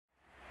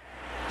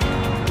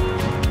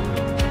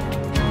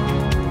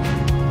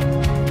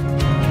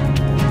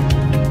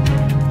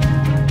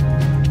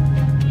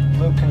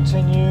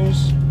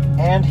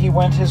and he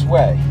went his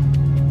way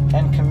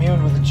and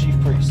communed with the chief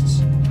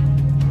priests.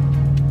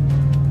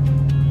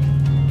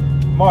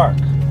 Mark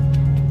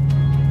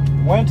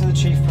went to the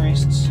chief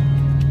priests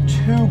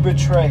to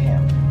betray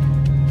him.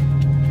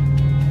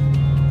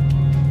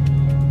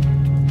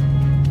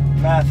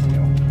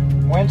 Matthew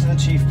went to the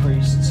chief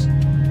priests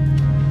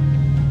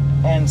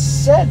and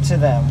said to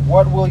them,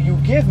 "What will you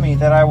give me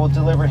that I will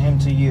deliver him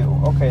to you?"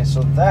 Okay,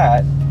 so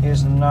that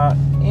is not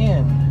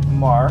in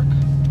Mark.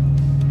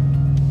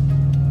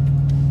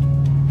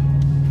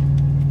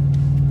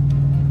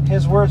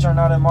 His words are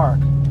not in Mark.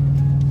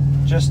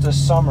 Just a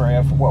summary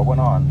of what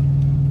went on.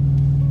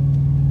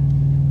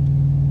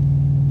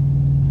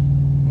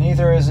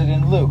 Neither is it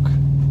in Luke.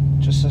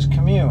 Just says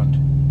communed.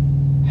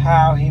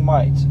 How he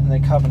might. And they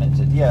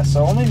covenanted. Yeah,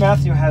 so only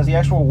Matthew has the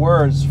actual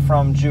words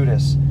from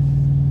Judas.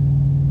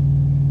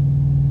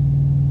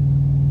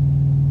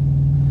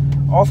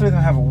 All three of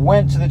them have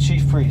went to the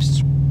chief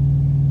priests.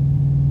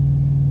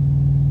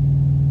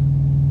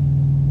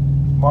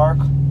 Mark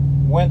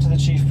went to the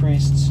chief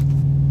priests.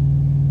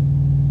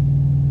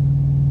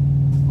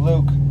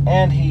 Luke,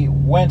 and he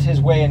went his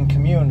way and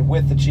communed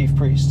with the chief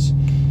priests.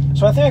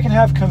 So I think I can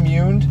have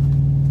communed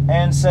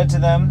and said to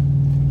them,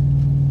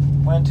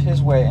 went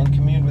his way and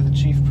communed with the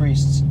chief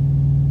priests,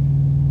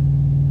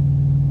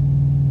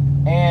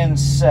 and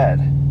said.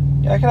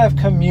 Yeah, I could have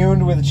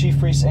communed with the chief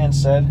priests and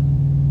said.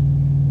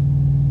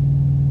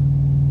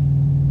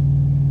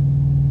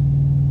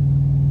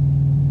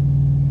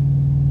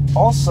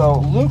 Also,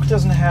 Luke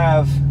doesn't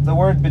have the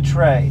word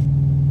betray.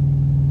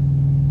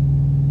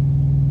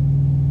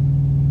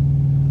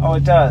 Oh,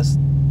 it does.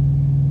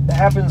 It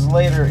happens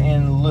later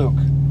in Luke.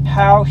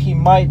 How he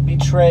might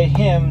betray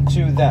him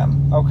to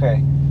them.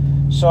 Okay.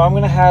 So I'm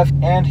going to have,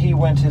 and he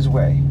went his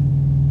way.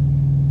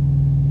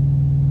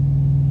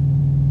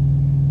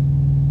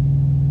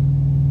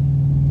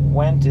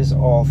 Went is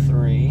all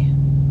three.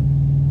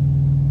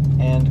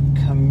 And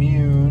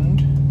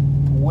communed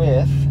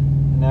with,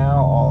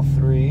 now all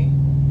three,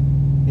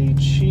 the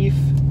chief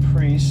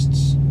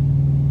priests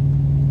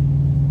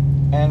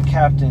and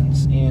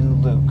captains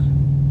in Luke.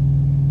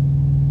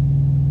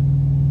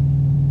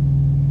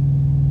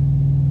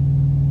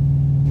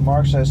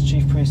 Mark says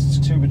chief priests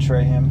to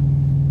betray him.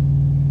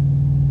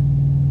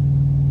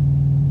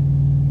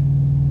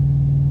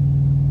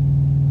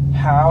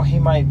 How he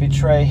might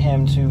betray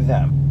him to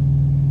them.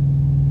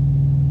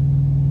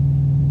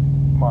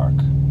 Mark.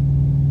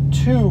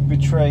 To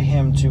betray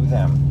him to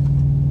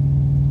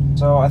them.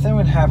 So I think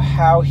we'd have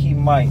how he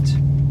might.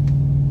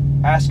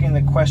 Asking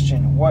the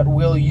question, what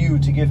will you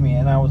to give me?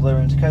 And I would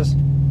deliver him. Because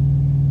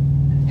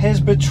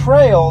his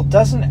betrayal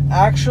doesn't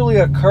actually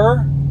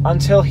occur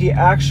until he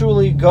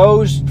actually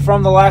goes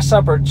from the Last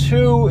Supper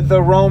to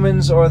the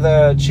Romans or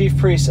the chief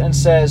priests and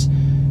says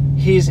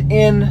he's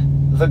in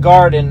the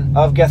Garden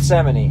of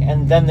Gethsemane,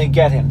 and then they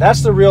get him.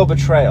 That's the real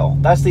betrayal.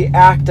 That's the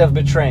act of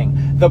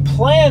betraying. The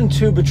plan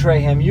to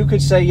betray him, you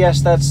could say, yes,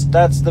 that's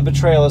the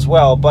betrayal as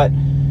well, but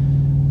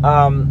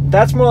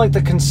that's more like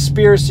the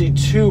conspiracy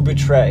to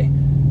betray.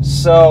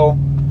 So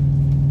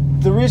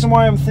the reason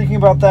why I'm thinking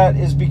about that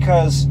is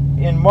because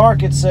in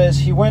Mark it says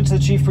he went to the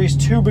chief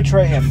priest to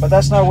betray him, but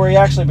that's not where he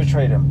actually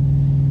betrayed him.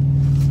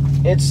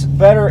 It's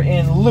better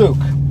in Luke.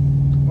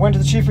 Went to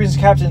the chief priests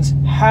and captains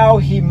how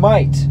he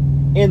might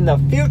in the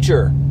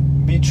future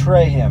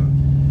betray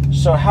him.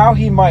 So how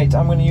he might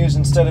I'm going to use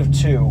instead of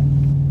to.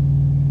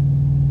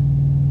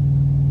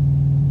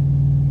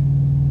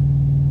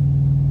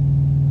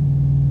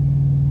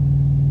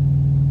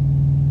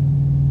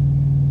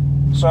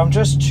 So I'm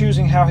just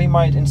choosing how he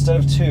might instead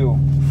of to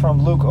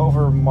from Luke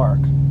over Mark.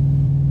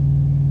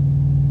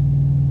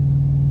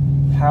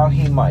 How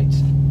he might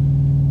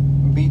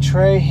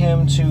betray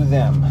him to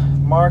them.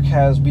 Mark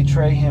has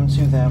betray him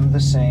to them, the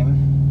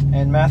same,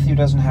 and Matthew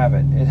doesn't have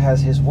it. It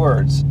has his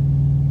words.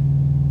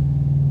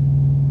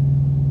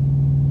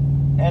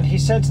 And he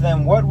said to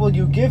them, "What will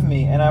you give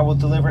me, and I will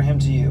deliver him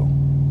to you?"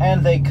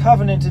 And they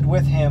covenanted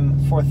with him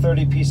for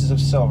 30 pieces of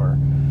silver.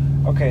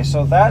 Okay,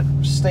 so that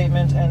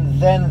statement and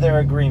then their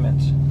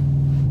agreement.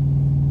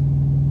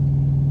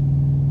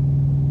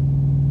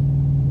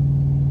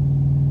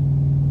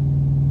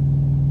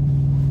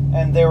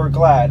 And they were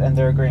glad, and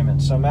their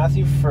agreement. So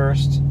Matthew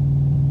first.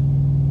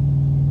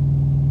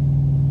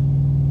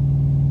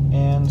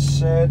 And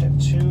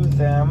said to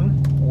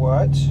them,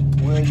 "What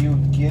will you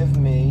give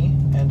me,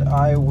 and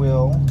I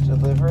will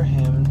deliver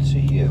him to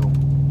you?"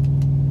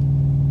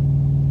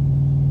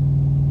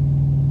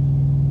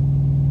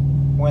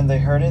 When they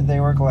heard it, they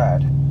were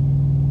glad.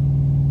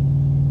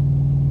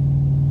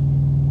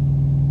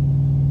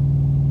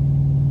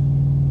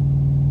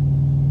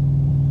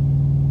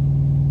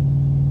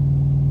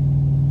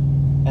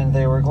 And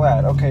they were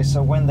glad. Okay,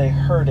 so when they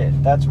heard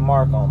it, that's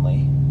Mark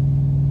only.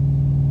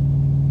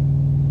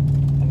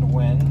 And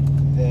when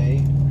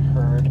they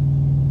heard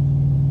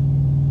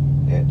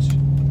it,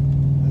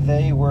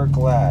 they were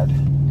glad.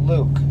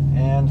 Luke,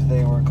 and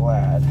they were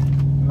glad.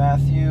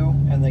 Matthew,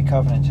 and they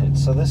covenanted.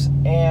 So this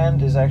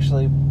 "and" is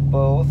actually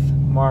both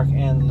Mark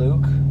and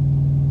Luke.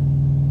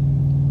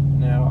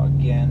 Now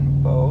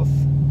again, both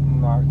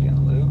Mark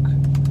and Luke,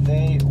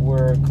 they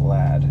were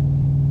glad.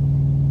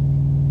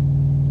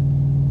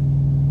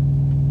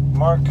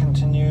 Mark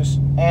continues,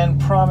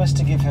 and promised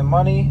to give him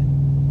money.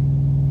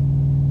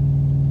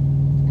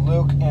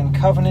 Luke, and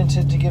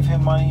covenanted to give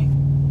him money.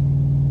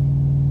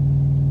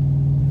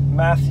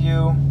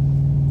 Matthew,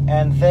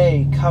 and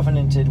they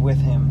covenanted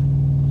with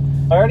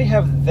him. I already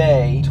have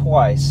they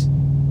twice.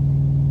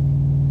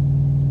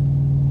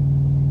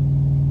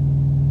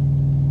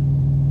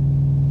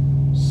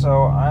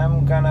 So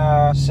I'm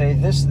gonna say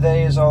this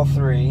they is all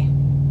three.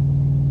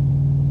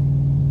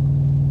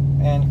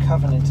 And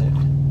covenanted.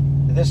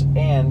 This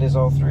and is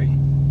all three.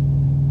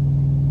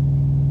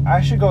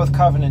 I should go with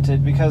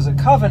covenanted because a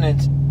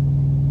covenant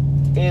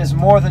is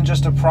more than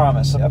just a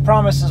promise. A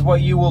promise is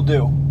what you will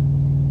do.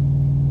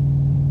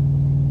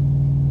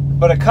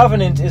 But a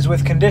covenant is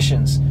with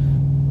conditions.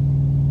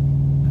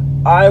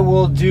 I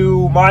will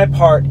do my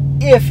part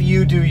if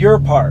you do your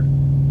part.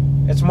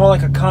 It's more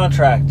like a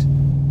contract.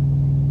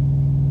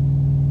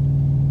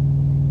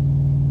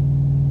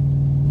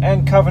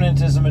 And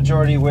covenant is a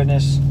majority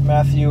witness,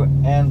 Matthew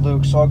and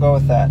Luke, so I'll go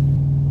with that.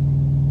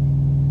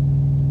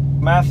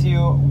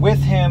 Matthew,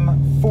 with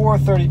him,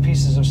 430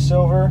 pieces of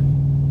silver.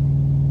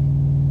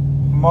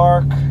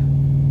 Mark,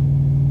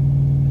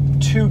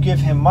 to give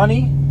him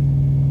money.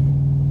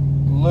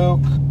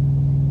 Luke,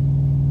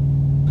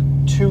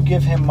 to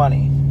give him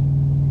money.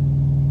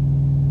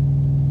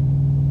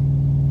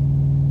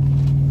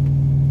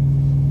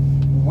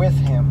 With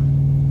him.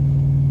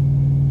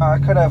 I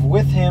could have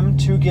with him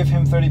to give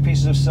him 30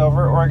 pieces of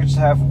silver, or I could just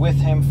have with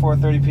him for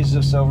 30 pieces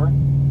of silver.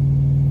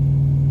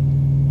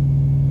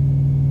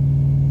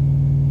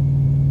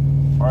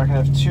 Or I could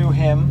have to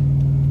him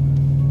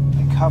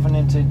and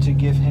covenanted to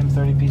give him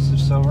 30 pieces of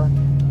silver.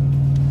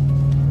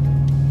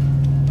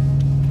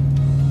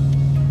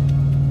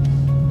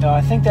 No, I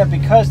think that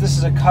because this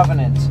is a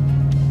covenant,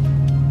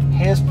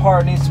 his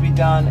part needs to be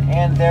done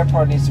and their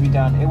part needs to be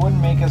done. It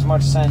wouldn't make as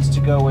much sense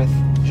to go with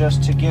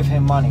just to give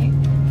him money.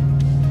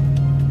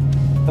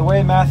 The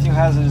way Matthew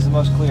has it is the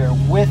most clear.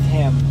 With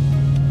him,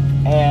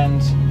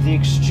 and the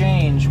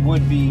exchange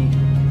would be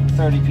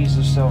 30 pieces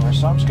of silver.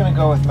 So I'm just going to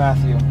go with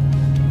Matthew.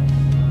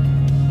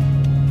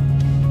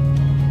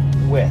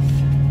 With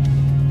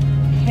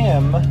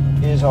him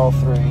is all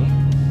three.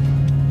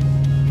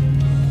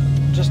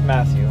 Just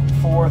Matthew.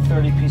 4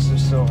 30 pieces of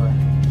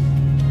silver.